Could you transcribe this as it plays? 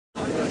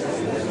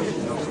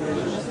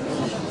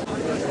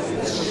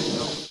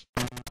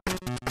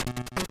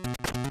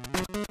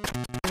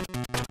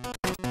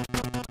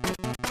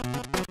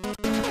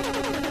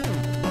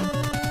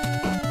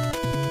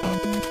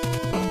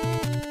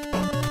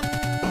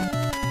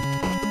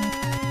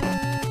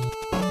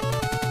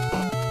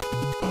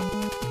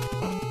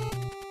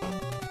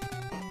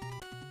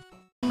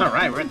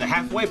Alright, we're at the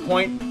halfway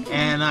point,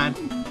 and I'm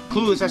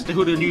clueless as to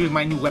who to use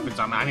my new weapons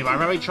on. I mean,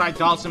 I've already tried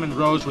Dhalsim and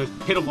Rose with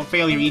pitiful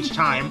failure each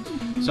time,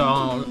 so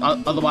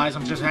otherwise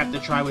I'm just gonna have to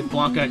try with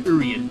Blanca and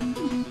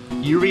Urien.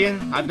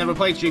 Urien? I've never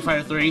played Street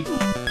Fighter 3.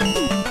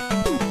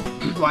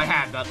 Well, I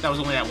have. That was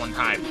only that one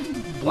time.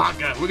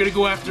 Blanca, we're gonna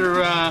go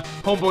after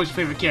Homeboy's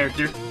favorite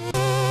character.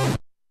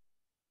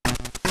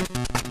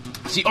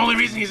 It's the only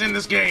reason he's in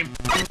this game.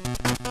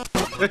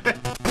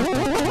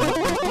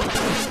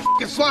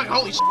 Get slug,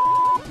 holy shit.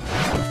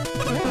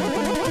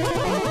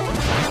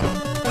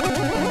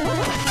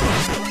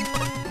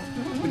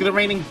 Look at the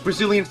reigning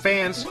Brazilian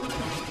fans.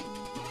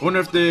 I wonder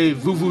if the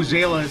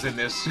Vuvuzela is in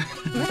this.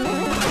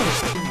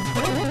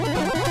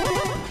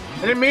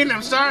 I didn't mean it,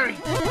 I'm sorry.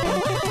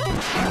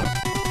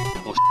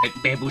 Oh shit,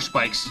 bamboo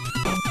spikes.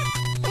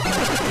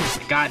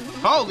 God,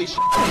 holy shit.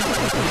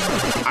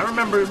 I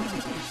remember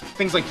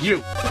things like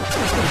you.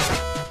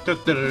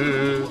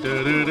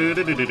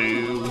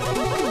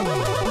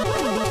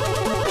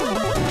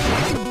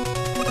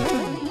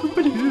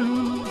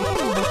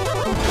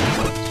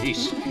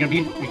 Jeez, you're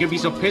gonna be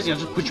so pissy, I'll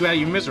just put you out of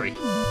your misery.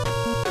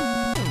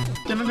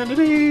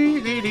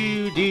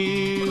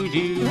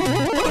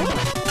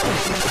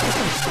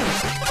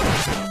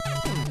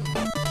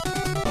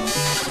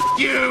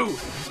 You!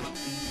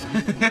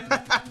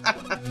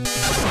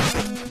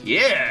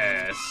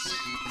 Yes!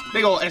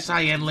 Big ol'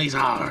 S-I-N laser.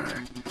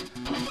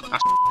 Ah,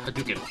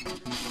 Hadouken.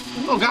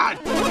 Oh god!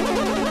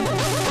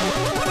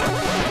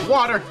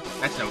 Water!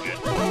 That's no good.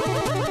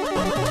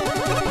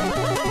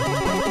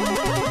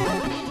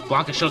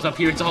 Blanca shows up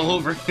here, it's all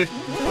over.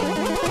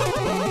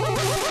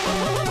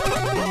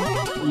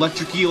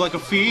 Electric-y like a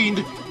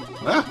fiend.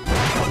 Huh?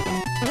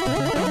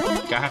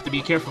 Gotta have to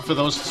be careful for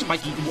those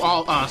spiky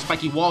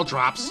wall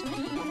drops.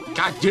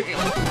 God damn!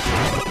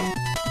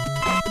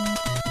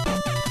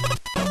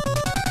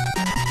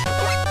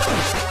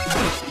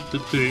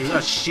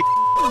 Ah, shit.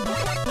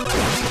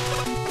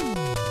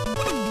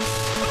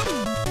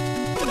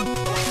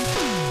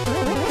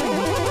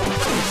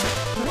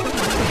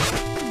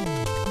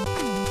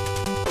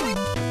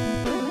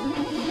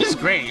 This is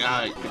great.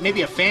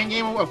 Maybe a fan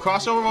game or a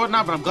crossover or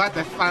whatnot, but I'm glad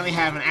they finally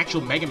have an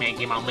actual Megaman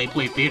game on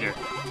Lameplay Theater.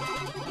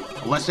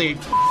 Unless they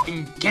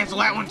cancel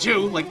that one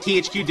too, like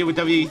THQ did with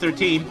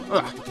WWE13.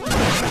 Ugh.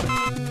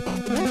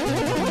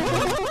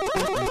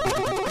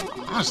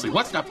 Honestly,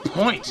 what's the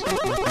point?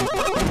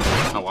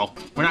 Oh well,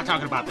 we're not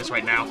talking about this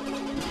right now.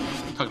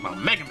 We're talking about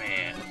Mega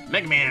Man.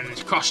 Mega Man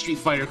is cross Street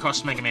Fighter,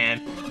 cross Mega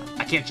Man.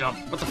 I can't jump.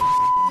 What the f?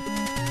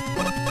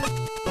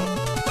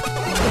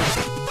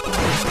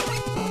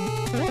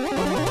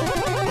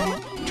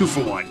 Two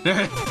for one.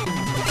 I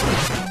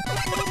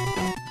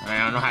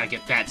don't know how to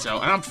get that, so...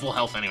 And I'm full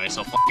health anyway,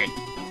 so fuck it.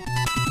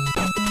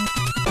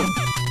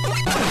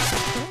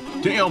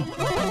 Damn!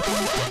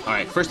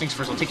 Alright, first things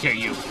first, I'll take care of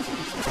you.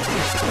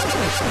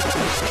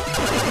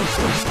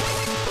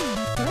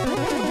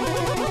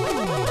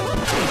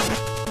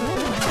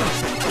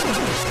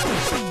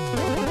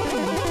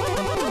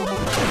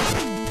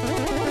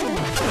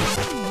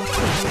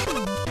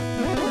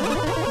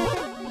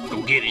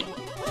 Go get it.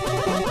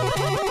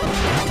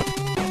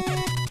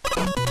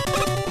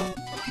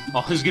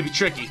 Oh, this is gonna be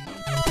tricky.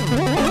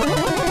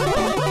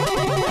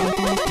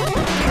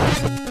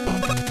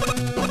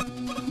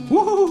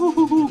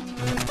 Woo-hoo-hoo-hoo-hoo.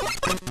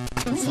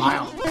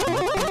 Vile.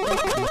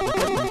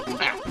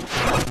 Ow.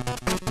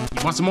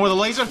 You want some more of the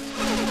laser?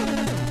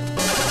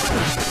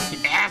 You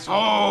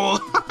asshole!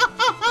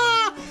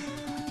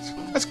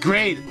 That's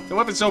great. The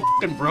weapon's so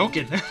f***ing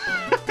broken.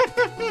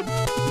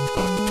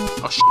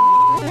 Oh, sh**.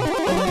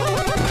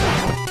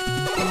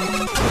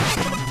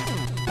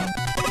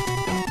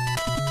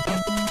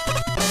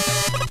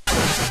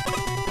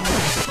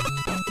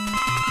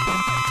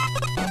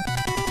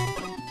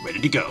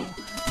 To go.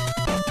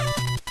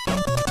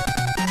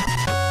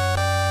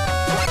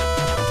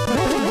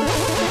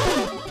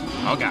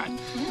 Oh god.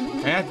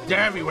 And they're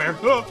everywhere.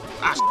 Oh,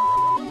 ah,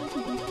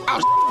 oh,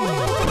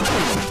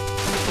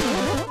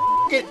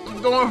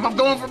 I'm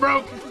going for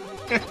broke.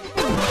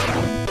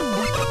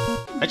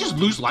 I just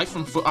lose life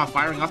from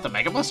firing off the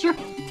Mega Buster?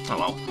 Oh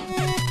well.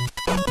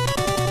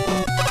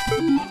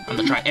 I'm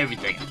gonna try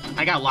everything.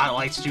 I got a lot of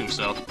lights too,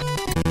 so.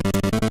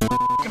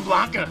 Fucking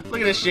Blanca,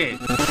 look at this shit.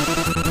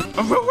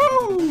 Oh, woo woo!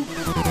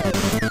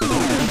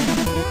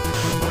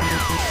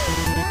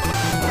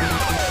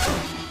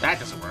 That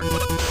doesn't work.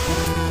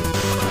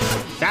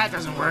 That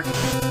doesn't work.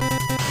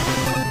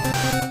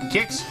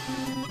 Kicks?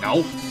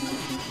 No.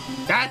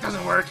 That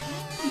doesn't work.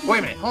 Wait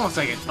a minute, hold on a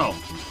second. Oh,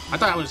 I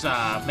thought I was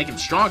making him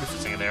stronger for a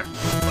second there.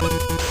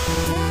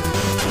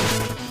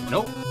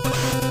 Nope.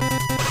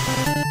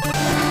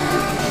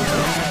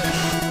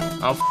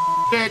 Oh,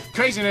 it.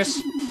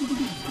 Craziness.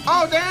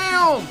 Oh,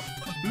 damn!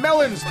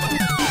 Melons!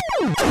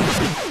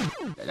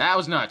 That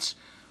was nuts.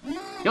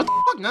 Yo,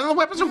 fuck, none of the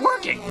weapons are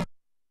working!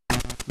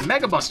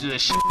 Mega Buster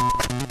this shit.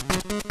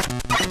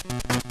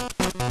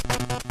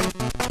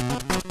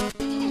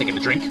 Taking a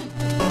drink.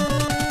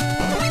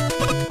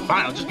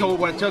 Fine, I'll just go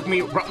with what it took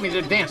me, brought me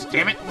to the dance,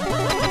 damn it.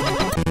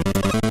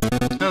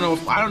 I don't know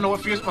know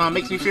what fears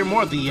makes me fear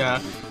more, the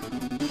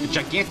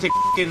gigantic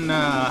fucking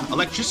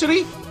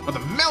electricity or the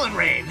melon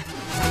rain.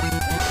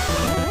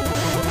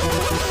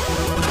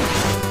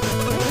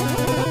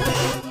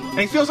 And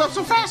he fills up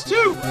so fast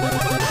too.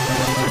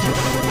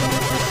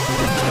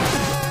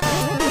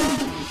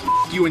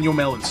 You and your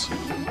melons.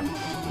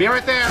 Be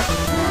right there.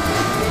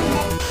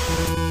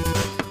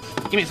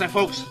 Give me a sec,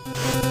 folks.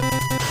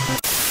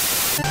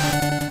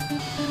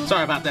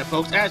 Sorry about that,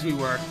 folks. As we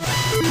were.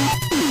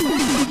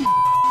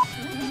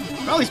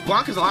 Well, at least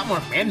Blanca's a lot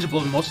more manageable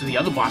than most of the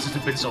other bosses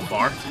have been so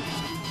far.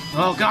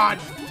 Oh God,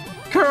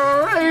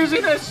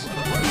 craziness!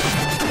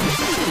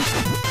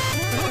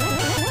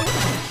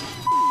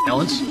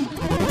 Melons.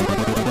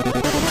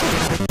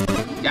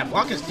 Yeah,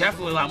 Blanca's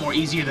definitely a lot more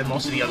easier than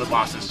most of the other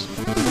bosses.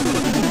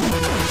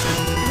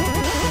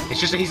 It's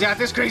just that he's got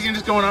this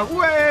craziness going on.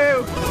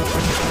 Whoa!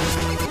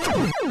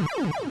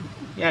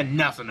 Yeah,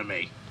 nothing to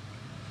me.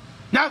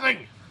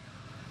 Nothing!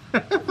 I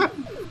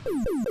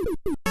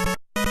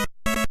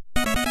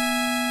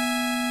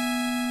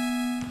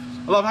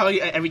love how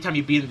every time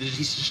you beat him, he's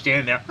just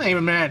standing there. I'm not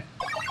even mad.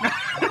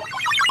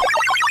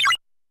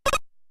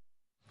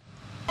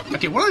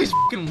 Okay, one of these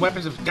fucking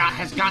weapons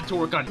has got to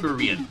work on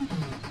Urian.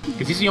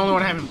 Because he's the only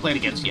one I haven't played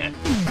against yet.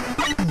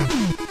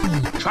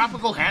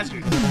 Tropical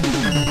Hazard.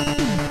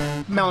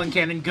 Melon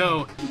Cannon,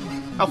 go.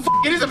 Oh, f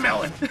it is a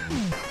melon!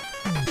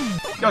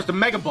 Yo, it's the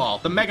Mega Ball.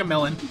 The Mega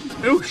Melon.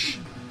 Oosh!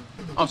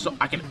 Oh, so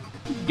I can...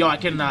 Yo, I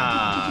can,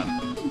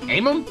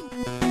 aim him?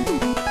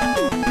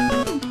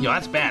 Yo,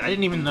 that's bad. I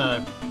didn't even,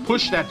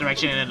 push that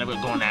direction and ended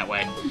up going that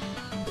way.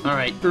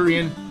 Alright,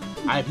 Urian.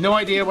 I have no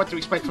idea what to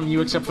expect from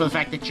you except for the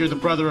fact that you're the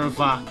brother of,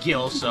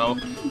 Gil, so...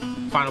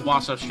 Final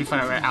boss of Street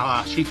Fighter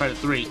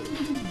 3.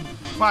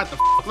 What the f***?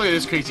 Look at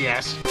this crazy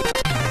ass.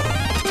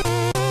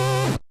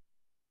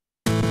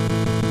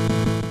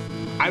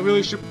 I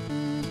really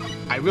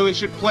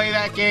should play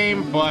that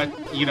game, but,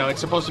 you know, it's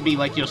supposed to be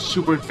like, you know,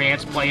 super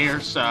advanced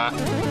players, and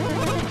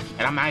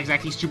I'm not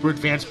exactly super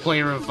advanced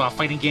player of,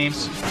 fighting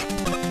games.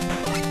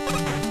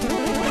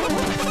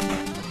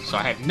 So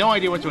I have no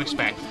idea what to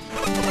expect.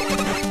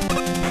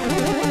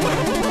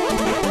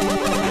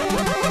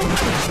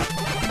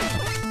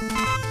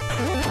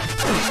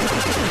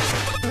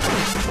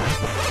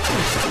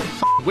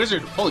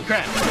 Wizard, holy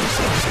crap.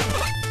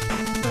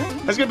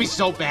 That's gonna be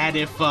so bad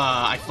if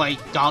I fight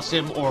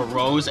Dhalsim or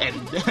Rose and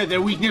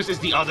their weakness is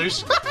the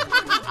others.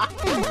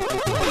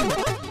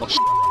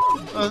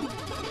 Oh,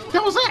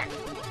 what was that?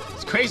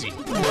 It's crazy.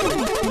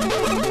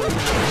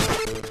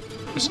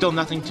 There's still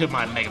nothing to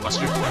my Mega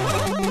Buster.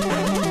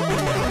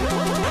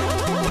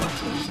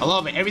 I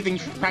love it. Everything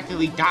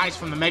practically dies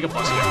from the Mega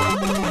Buster.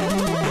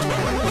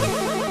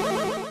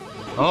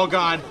 Oh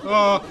God.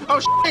 Oh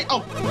shit.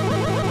 Oh.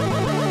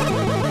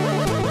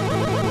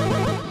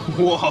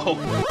 Whoa.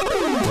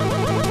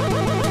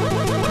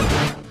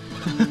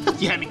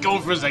 You had me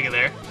going for a second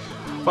there.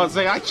 But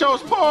say I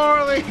chose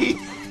poorly.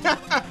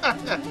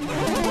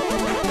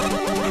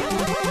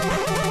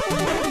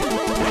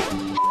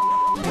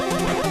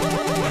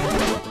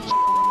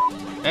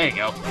 There you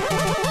go.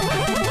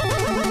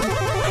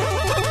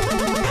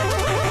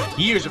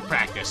 Years of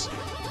practice.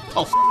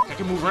 Oh, f I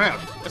can move around.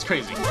 That's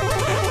crazy.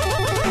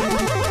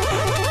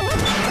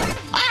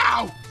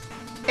 Ow!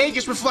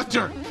 Aegis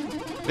Reflector!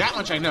 That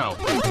much I know.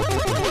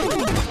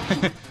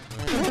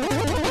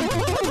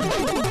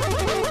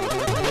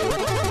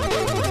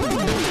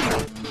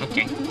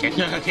 Okay,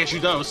 can't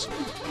shoot those.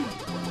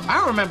 I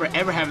don't remember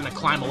ever having to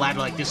climb a ladder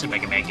like this in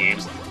Mega Man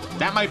games.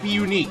 That might be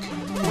unique.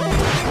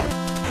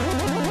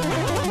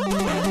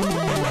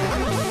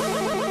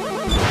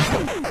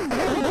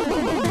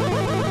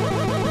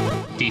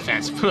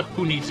 Defense.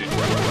 Who needs it?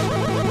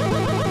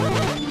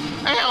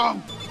 Ow!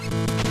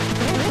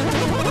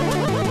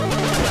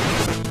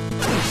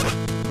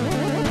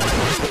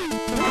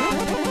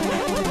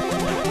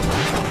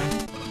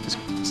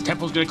 This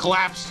temple's gonna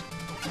collapse.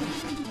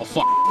 Oh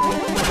fuck!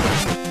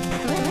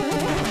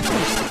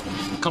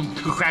 Come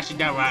crashing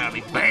down right on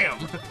me.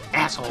 Bam!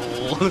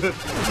 Asshole!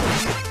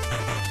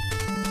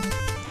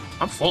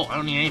 I'm full. I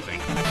don't need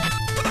anything.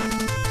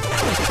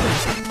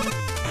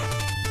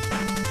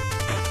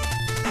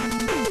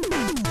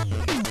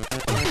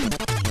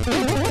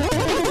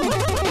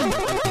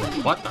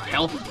 What the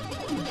hell?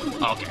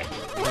 Okay.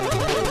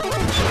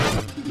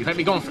 You had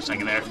me going for a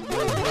second there.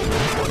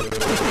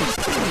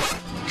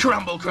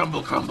 Crumble,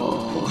 crumble,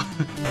 crumble.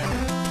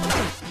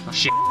 Oh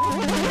shit.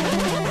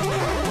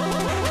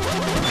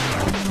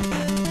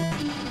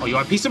 Oh, you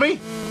want a piece of me?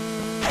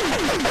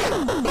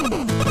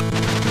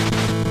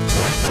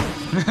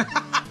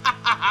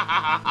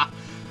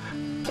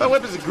 That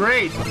whip is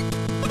great.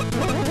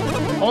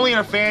 Only in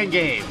a fan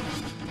game.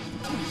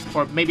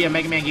 Or maybe a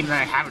Mega Man game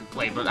that I haven't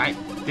played, but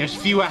there's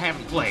few I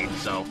haven't played,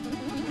 so...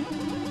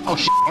 Oh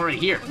shit, already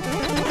here.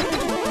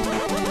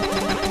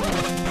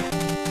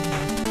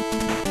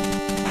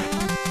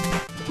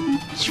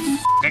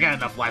 I got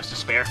enough lives to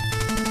spare.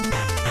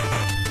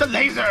 The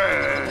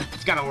laser!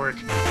 It's gotta work.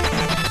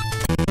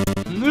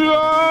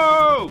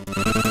 No!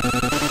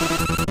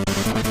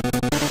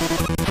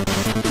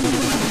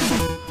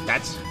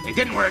 It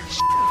didn't work.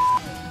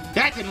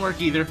 That didn't work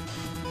either.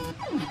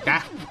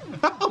 Ah.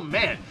 Oh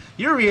man,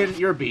 Urian,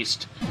 you're a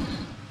beast.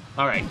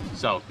 Alright,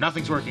 so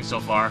nothing's working so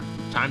far.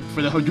 Time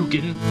for the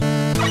Hadouken.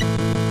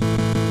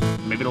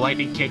 Maybe the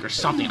lightning kick or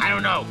something, I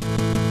don't know.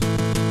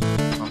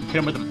 I'll hit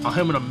him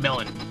with a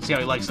melon. See how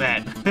he likes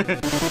that.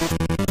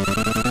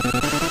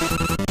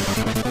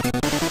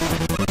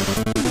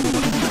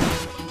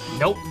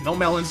 Nope, no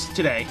melons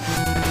today.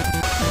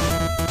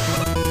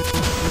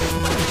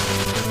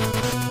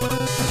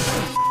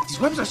 These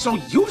weapons are so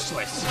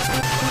useless.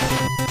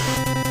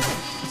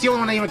 It's the only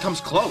one that even comes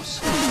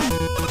close.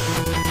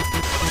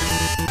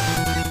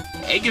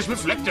 Aegis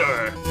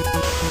Reflector.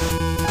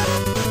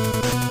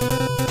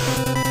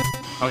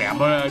 Okay, I'm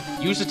gonna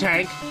use the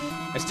tank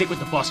and stick with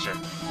the Buster.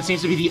 That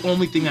seems to be the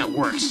only thing that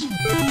works.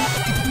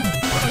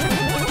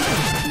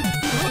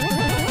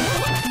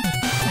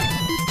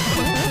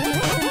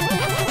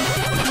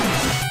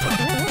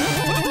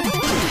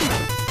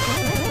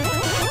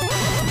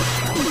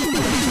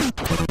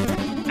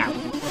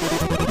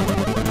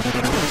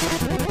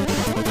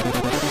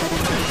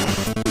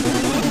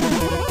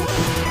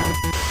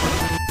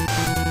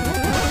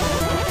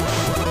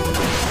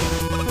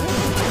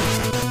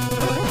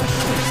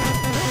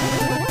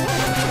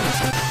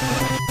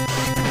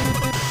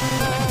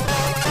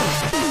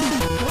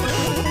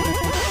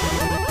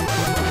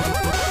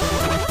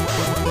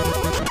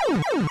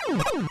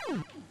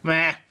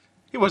 Meh,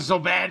 it wasn't so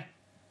bad. It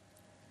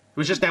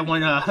was just that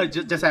one,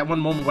 just that one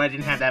moment where I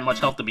didn't have that much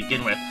health to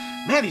begin with.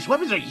 Man, these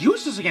weapons are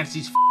useless against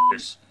these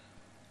f***ers.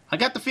 I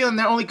got the feeling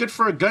they're only good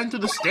for a gun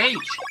through the stage.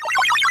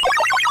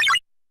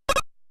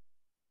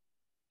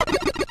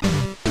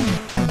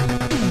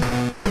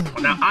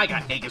 Well, now I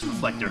got Aegis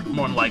Reflector,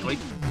 more than likely.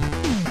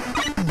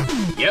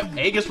 Yep,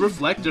 Aegis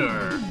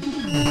Reflector.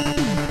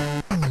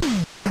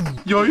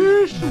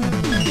 Yoish!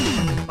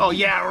 Oh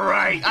yeah,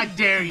 right, I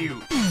dare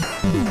you.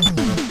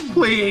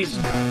 Please!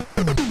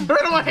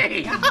 Run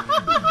away!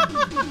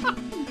 Oh,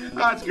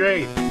 that's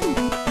great.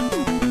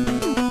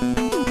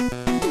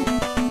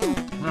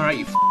 Alright,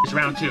 you f***ers,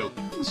 round two.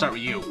 Let's start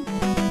with you.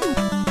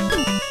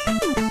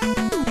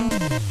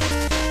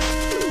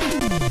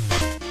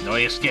 No,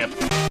 you skip.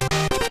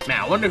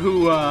 Now, I wonder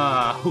who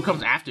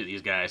comes after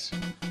these guys.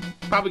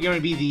 Probably gonna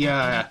be the,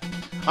 Alright,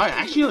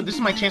 actually, this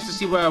is my chance to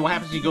see what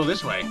happens if you go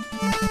this way.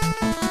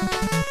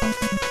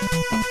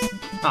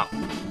 Oh.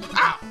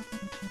 Ow!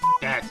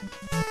 That.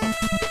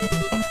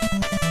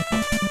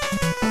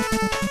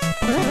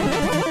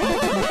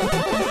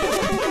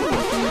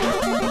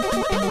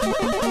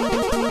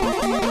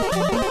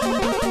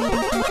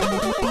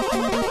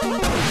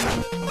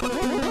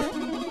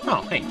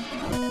 Oh, hey.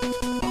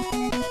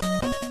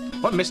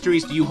 What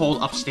mysteries do you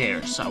hold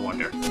upstairs, I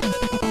wonder? I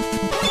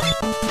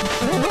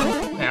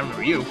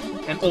remember you.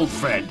 An old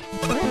friend.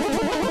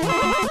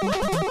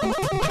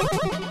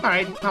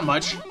 Alright, not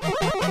much.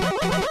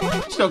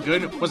 Still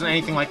good. It wasn't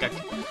anything like a...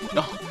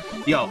 Oh,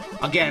 yo,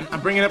 again,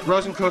 I'm bringing up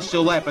Rosencrantz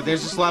Silhouette, but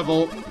there's this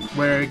level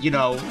where, you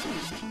know,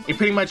 it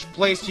pretty much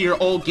plays to your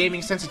old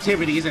gaming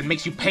sensitivities and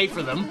makes you pay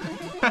for them.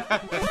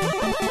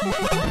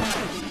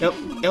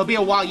 It'll be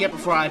a while yet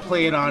before I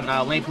play it on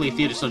Lameplay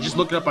Theater, so just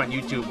look it up on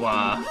YouTube.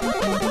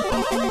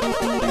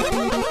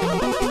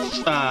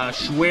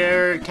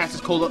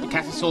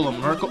 Casasola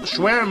Merkel.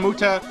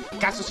 Schwermutter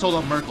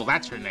Casasola Merkel,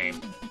 that's her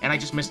name. And I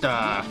just missed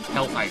a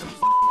health item.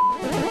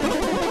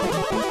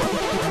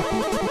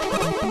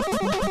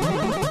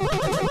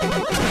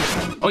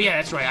 Oh yeah,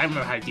 that's right. I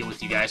remember how to deal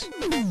with you guys.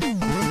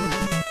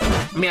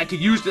 I mean, I could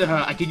use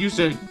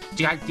the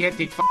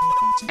gigantic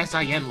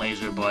SIN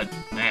laser, but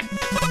eh.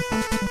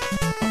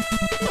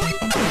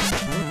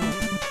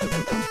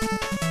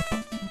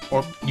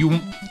 Or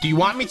do you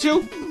want me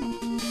to?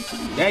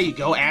 There you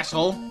go,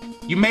 asshole.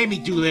 You made me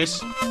do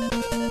this.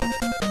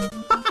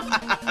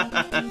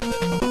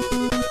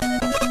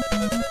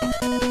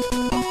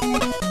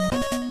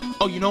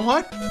 Oh, you know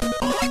what?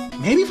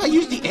 Maybe if I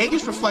use the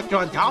Aegis Reflector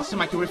on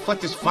Dhalsim, I can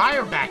reflect his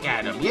fire back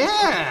at him.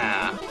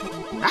 Yeah!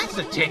 That's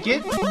the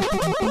ticket.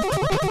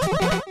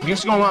 I'm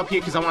just going up here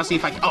because I want to see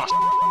if I can... Oh,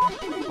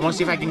 I want to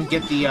see if I can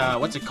get the,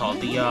 what's it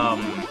called? The,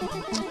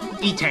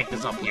 E-tank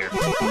that's up here.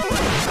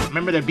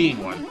 Remember there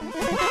being one.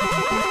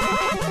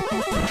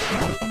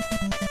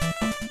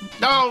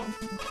 No!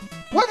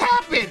 What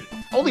happened?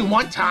 Only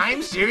one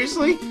time?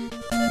 Seriously?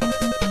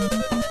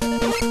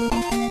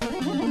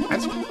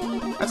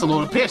 That's a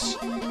load of piss.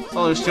 That's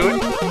all there's to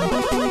it.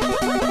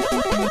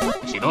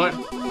 You know what?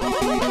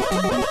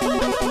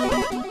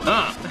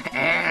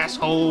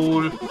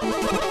 Asshole.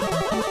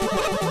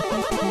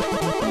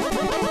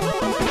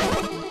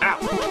 Ow.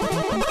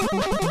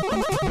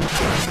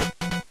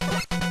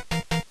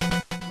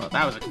 Well,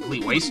 that was a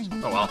complete waste.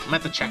 Oh well, I'm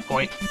at the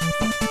checkpoint.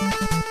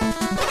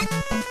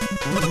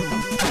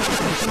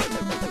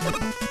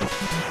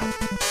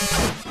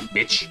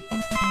 Bitch.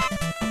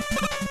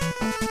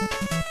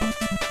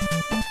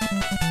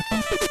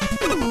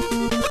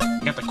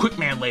 Got the quick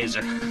man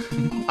laser.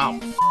 Oh.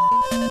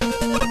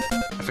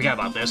 I forgot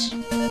about this.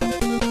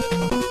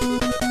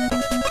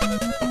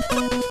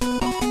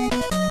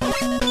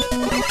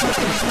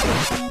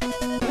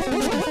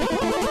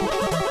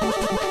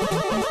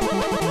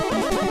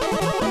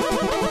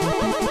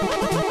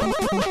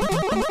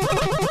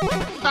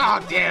 Oh,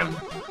 damn.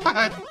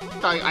 I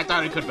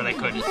thought I could, but I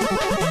couldn't.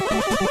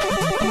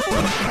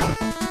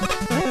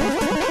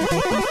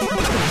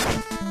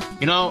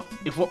 You know,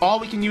 if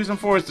all we can use them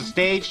for is the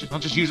stage, I'll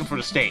just use them for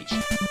the stage.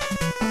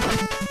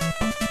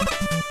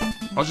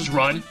 I'll just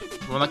run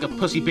like a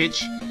pussy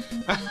bitch.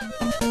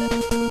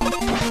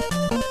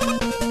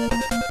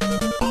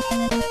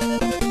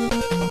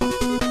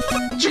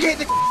 You get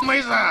the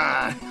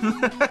laser!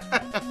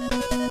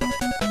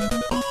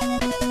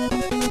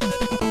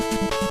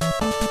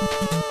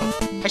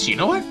 Actually, you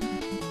know what?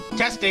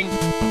 Testing.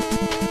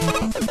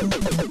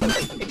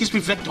 It gives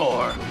me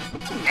Victor.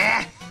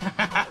 Eh.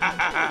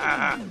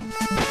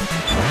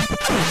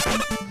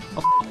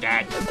 Oh, f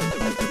that.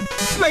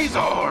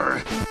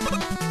 Laser!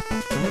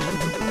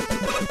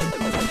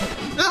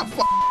 Oh, f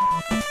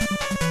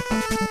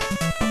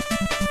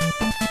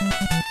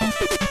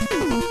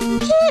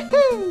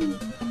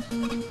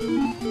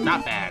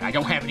Not bad. I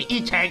don't have any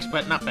E-tanks,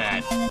 but not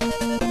bad.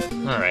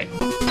 Alright.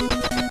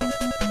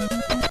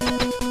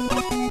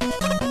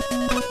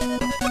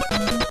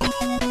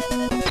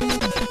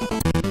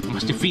 I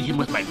must defeat him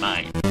with my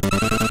mind.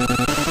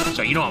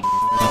 So you know I'm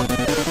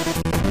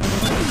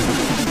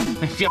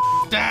I feel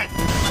that.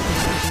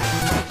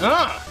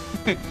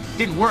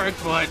 Didn't work,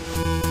 but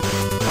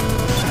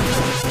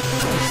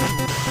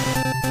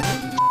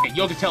hey,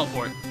 yoga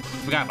teleport.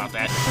 Forgot about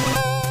that.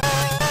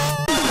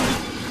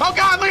 Oh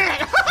god, look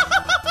at it!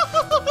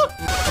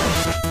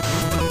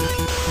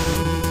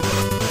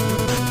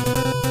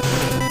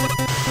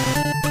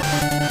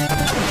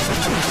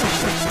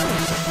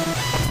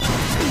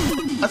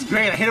 That's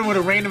great. I hit him with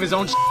a rain of his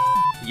own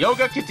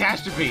yoga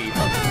catastrophe.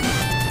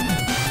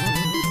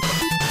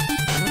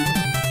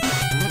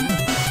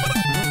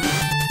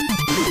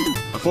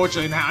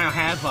 Unfortunately, now I don't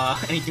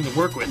have anything to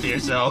work with here,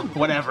 so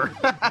whatever.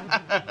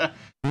 That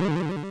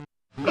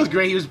was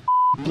great. He was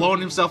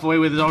blowing himself away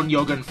with his own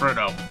yoga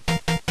inferno.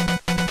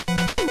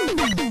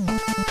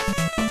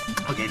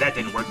 Okay, that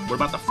didn't work. What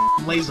about the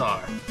laser?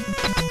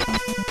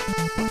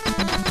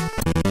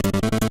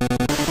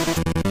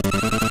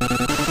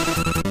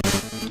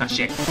 Ah,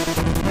 shit.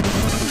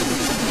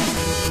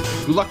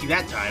 You're lucky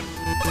that time.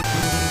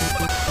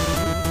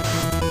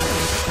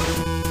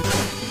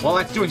 Well,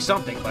 that's doing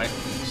something, but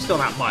still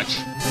not much.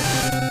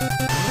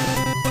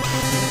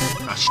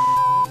 Ah, shit.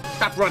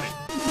 Stop running.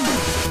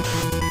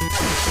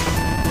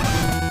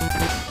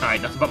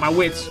 Alright, nothing but my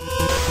wits.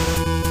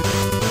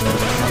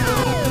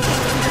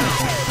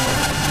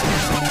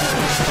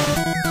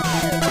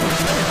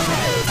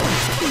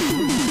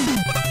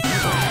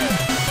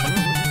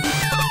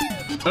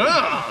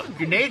 Ugh!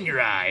 Grenade in your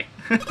eye.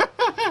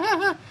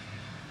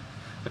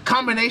 The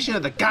combination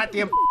of the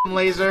goddamn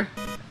laser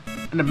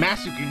and the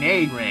massive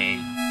grenade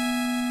rain.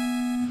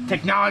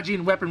 Technology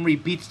and weaponry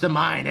beats the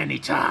mind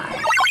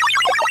anytime.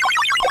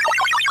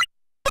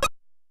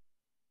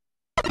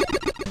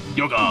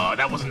 Yoga,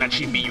 that wasn't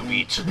actually me you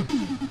beat.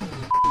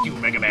 You,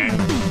 Megaman.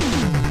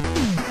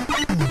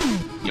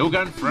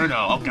 Yoga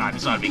Inferno. Oh god,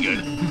 this ought to be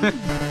good.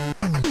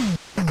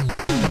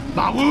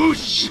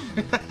 Bawoosh!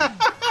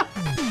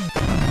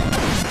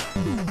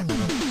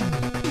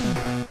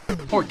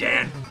 Poor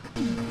Dan.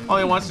 All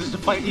he wants is to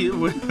fight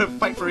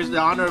for his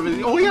honor of his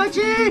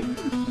Oyachi!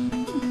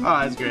 Oh,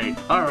 that's great.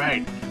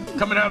 Alright.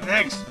 Coming up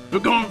next, we're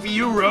going for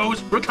you,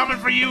 Rose. We're coming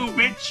for you,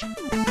 bitch!